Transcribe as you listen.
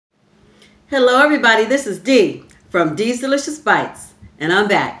Hello everybody, this is Dee from Dees Delicious Bites, and I'm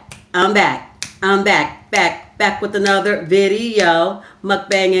back back with another video,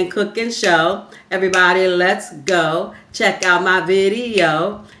 mukbang and cooking show. Everybody, let's go check out my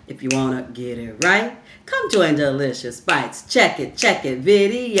video. If you want to get it right, come join Delicious Bites. Check it,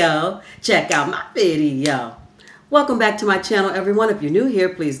 video. Check out my video. Welcome back to my channel, everyone. If you're new here,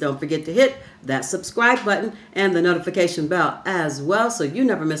 please don't forget to hit that subscribe button and the notification bell as well, so you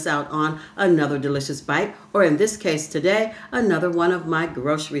never miss out on another delicious bite, or in this case today, another one of my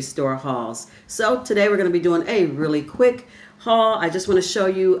grocery store hauls. So today we're going to be doing a really quick haul. I just want to show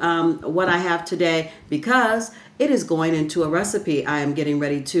you what I have today because it is going into a recipe. I am getting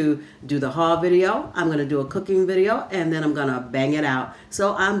ready to do the haul video. I'm going to do a cooking video, and then I'm going to bang it out.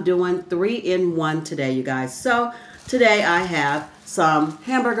 So I'm doing 3-in-1 today, you guys. So today I have some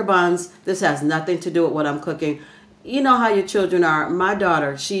hamburger buns. This has nothing to do with what I'm cooking. You know how your children are. My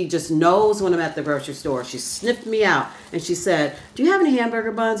daughter, she just knows when I'm at the grocery store. She sniffed me out and she said, "Do you have any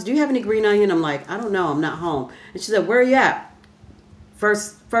hamburger buns? Do you have any green onion?" I'm like, "I don't know, I'm not home." And she said, "Where are you at?"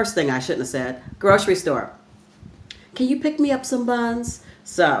 First thing I shouldn't have said, grocery store. "Can you pick me up some buns?"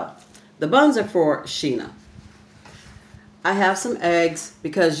 So the buns are for Sheena. I have some eggs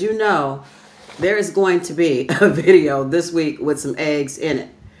because you know there is going to be a video this week with some eggs in it.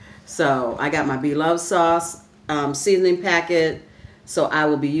 So I got my beloved sauce seasoning packet, so I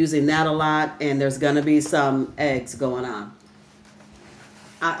will be using that a lot, and there's going to be some eggs going on.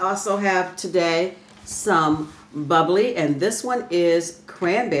 I also have today some bubbly, and this one is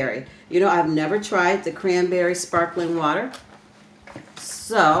cranberry. You know, I've never tried the cranberry sparkling water,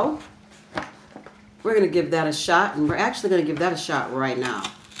 so we're going to give that a shot, and we're actually going to give that a shot right now.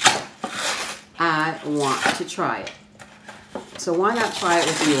 I want to try it. So why not try it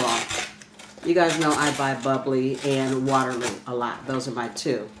with you all? You guys know I buy bubbly and Waterloo a lot. Those are my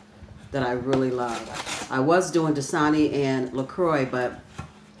two that I really love. I was doing Dasani and LaCroix, but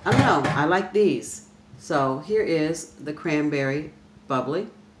I don't know. I like these. So here is the cranberry bubbly.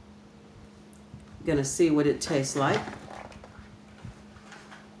 Gonna see what it tastes like.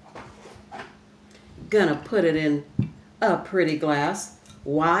 Gonna put it in a pretty glass.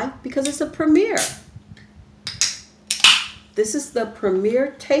 Why? Because it's a premiere. This is the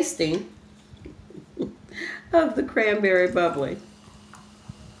premiere tasting of the cranberry bubbly.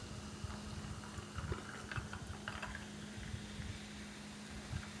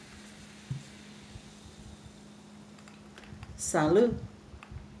 Salud.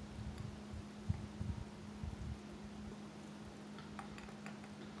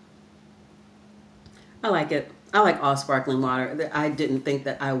 I like it. I like all sparkling water. I didn't think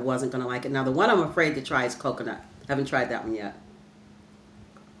that I wasn't going to like it. Now, the one I'm afraid to try is coconut. I haven't tried that one yet.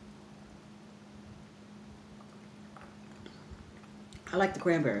 I like the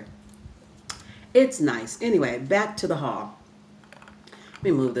cranberry. It's nice. Anyway, back to the haul. Let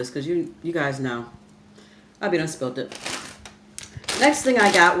me move this because you guys know. I done spilled it. Next thing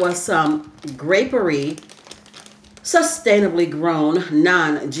I got was some Grapery sustainably grown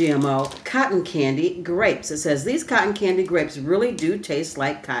non-GMO cotton candy grapes. It says these cotton candy grapes really do taste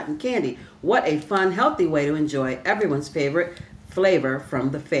like cotton candy. What a fun, healthy way to enjoy everyone's favorite flavor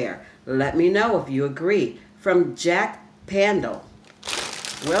from the fair. Let me know if you agree. From Jack Pandle.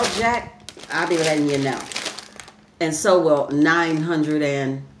 Well, Jack, I'll be letting you know. And so will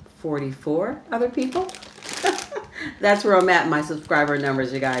 944 other people. That's where I'm at, my subscriber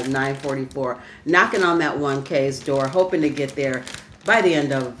numbers, you guys, 944. Knocking on that 1K's door, hoping to get there by the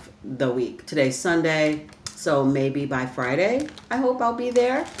end of the week. Today's Sunday, so maybe by Friday, I hope I'll be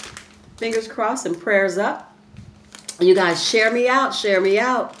there. Fingers crossed and prayers up. You guys share me out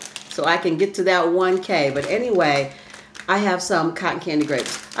so I can get to that 1K. But anyway, I have some cotton candy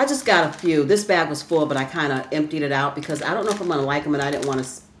grapes. I just got a few. This bag was full, but I kind of emptied it out because I don't know if I'm going to like them, and I didn't want to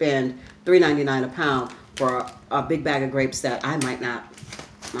spend $3.99 a pound for a big bag of grapes that I might not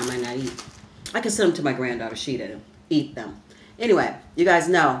eat. I can send them to my granddaughter. She'd eat them. Anyway, you guys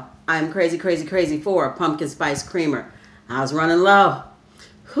know I'm crazy for a pumpkin spice creamer. I was running low.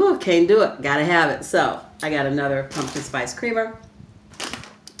 Whew, can't do it. Gotta have it. So I got another pumpkin spice creamer.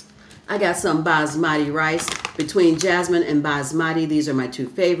 I got some basmati rice. Between jasmine and basmati, these are my two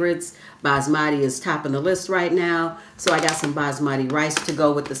favorites. Basmati is topping the list right now. So I got some basmati rice to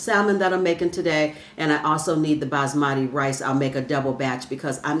go with the salmon that I'm making today. And I also need the basmati rice. I'll make a double batch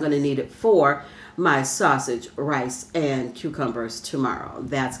because I'm going to need it for my sausage, rice, and cucumbers tomorrow.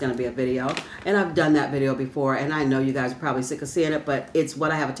 That's going to be a video. And I've done that video before. And I know you guys are probably sick of seeing it, but it's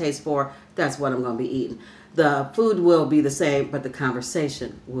what I have a taste for. That's what I'm going to be eating. The food will be the same, but the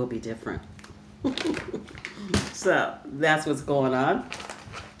conversation will be different. So that's what's going on.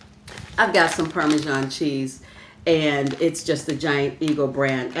 I've got some Parmesan cheese, and it's just the Giant Eagle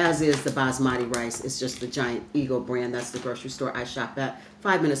brand, as is the basmati rice. It's just the Giant Eagle brand. That's the grocery store I shop at,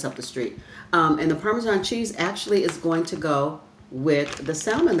 5 minutes up the street. And the Parmesan cheese actually is going to go with the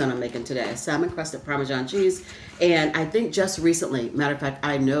salmon that I'm making today, salmon crusted Parmesan cheese. And I think just recently, matter of fact,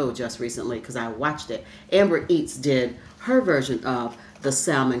 I know just recently because I watched it, Amber Eats did her version of the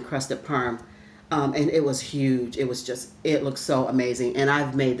salmon crusted parm. And it was huge. It was just, it looks so amazing. And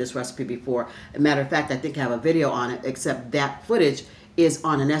I've made this recipe before. As a matter of fact, I think I have a video on it, except that footage is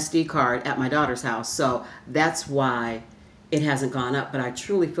on an SD card at my daughter's house. So that's why it hasn't gone up. But I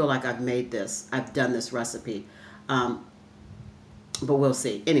truly feel like I've made this. I've done this recipe. But we'll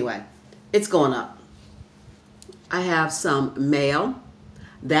see. Anyway, it's going up. I have some mayo.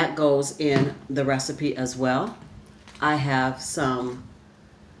 That goes in the recipe as well. I have some,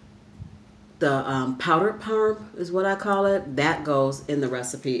 the powdered parm is what I call it. That goes in the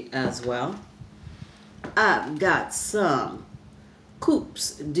recipe as well. I've got some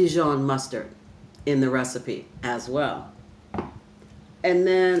Coup's Dijon mustard in the recipe as well. And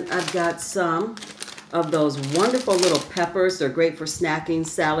then I've got some of those wonderful little peppers. They're great for snacking,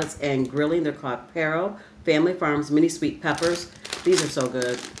 salads, and grilling. They're called Pero Family Farms Mini Sweet Peppers. These are so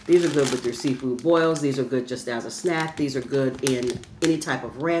good. These are good with your seafood boils. These are good just as a snack. These are good in any type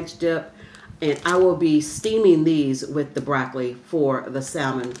of ranch dip. And I will be steaming these with the broccoli for the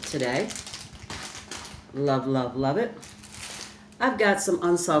salmon today. Love, love, love it. I've got some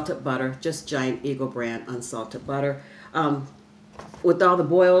unsalted butter, just Giant Eagle brand unsalted butter. With all the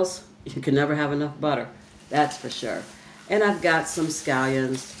boils, you can never have enough butter, that's for sure. And I've got some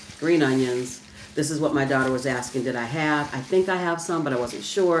scallions, green onions. This is what my daughter was asking, did I have? I think I have some, but I wasn't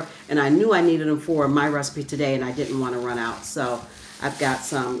sure. And I knew I needed them for my recipe today, and I didn't want to run out. So I've got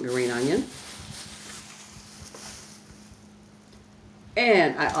some green onion.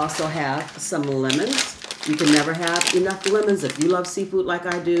 And I also have some lemons. You can never have enough lemons. If you love seafood like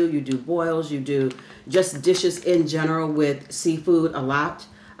I do, you do boils, you do just dishes in general with seafood a lot.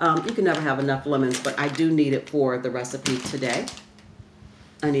 You can never have enough lemons, but I do need it for the recipe today.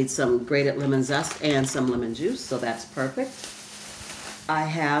 I need some grated lemon zest and some lemon juice, so that's perfect. I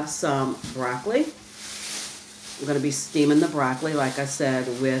have some broccoli. I'm going to be steaming the broccoli, like I said,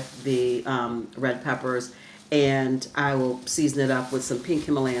 with the red peppers, and I will season it up with some pink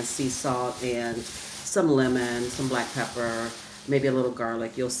Himalayan sea salt and some lemon, some black pepper, maybe a little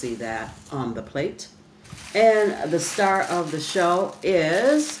garlic. You'll see that on the plate. And the star of the show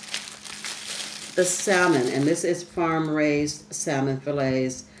is the salmon, and this is farm-raised salmon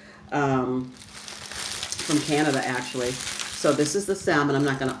fillets from Canada, actually. So this is the salmon. I'm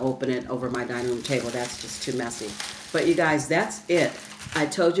not going to open it over my dining room table. That's just too messy. But you guys, that's it. I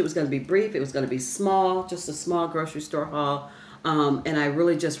told you it was going to be brief. It was going to be small, just a small grocery store haul. And I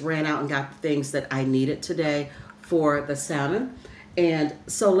really just ran out and got the things that I needed today for the salmon. And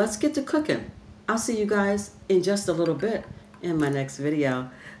so let's get to cooking. I'll see you guys in just a little bit in my next video.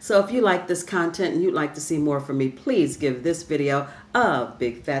 So if you like this content and you'd like to see more from me, please give this video a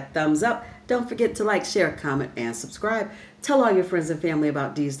big fat thumbs up. Don't forget to like, share, comment, and subscribe. Tell all your friends and family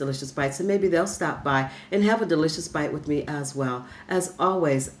about Dee's Delicious Bites, and maybe they'll stop by and have a delicious bite with me as well. As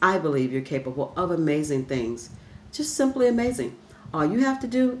always, I believe you're capable of amazing things. Just simply amazing. All you have to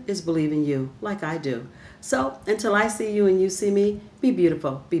do is believe in you, like I do. So until I see you and you see me, be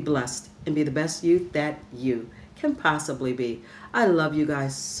beautiful, be blessed, and be the best you that you can possibly be. I love you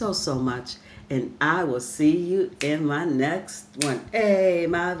guys so, so much. And I will see you in my next one. Hey,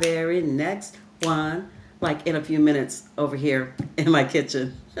 my very next one. Like in a few minutes over here in my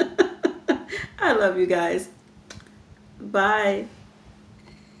kitchen. I love you guys. Bye.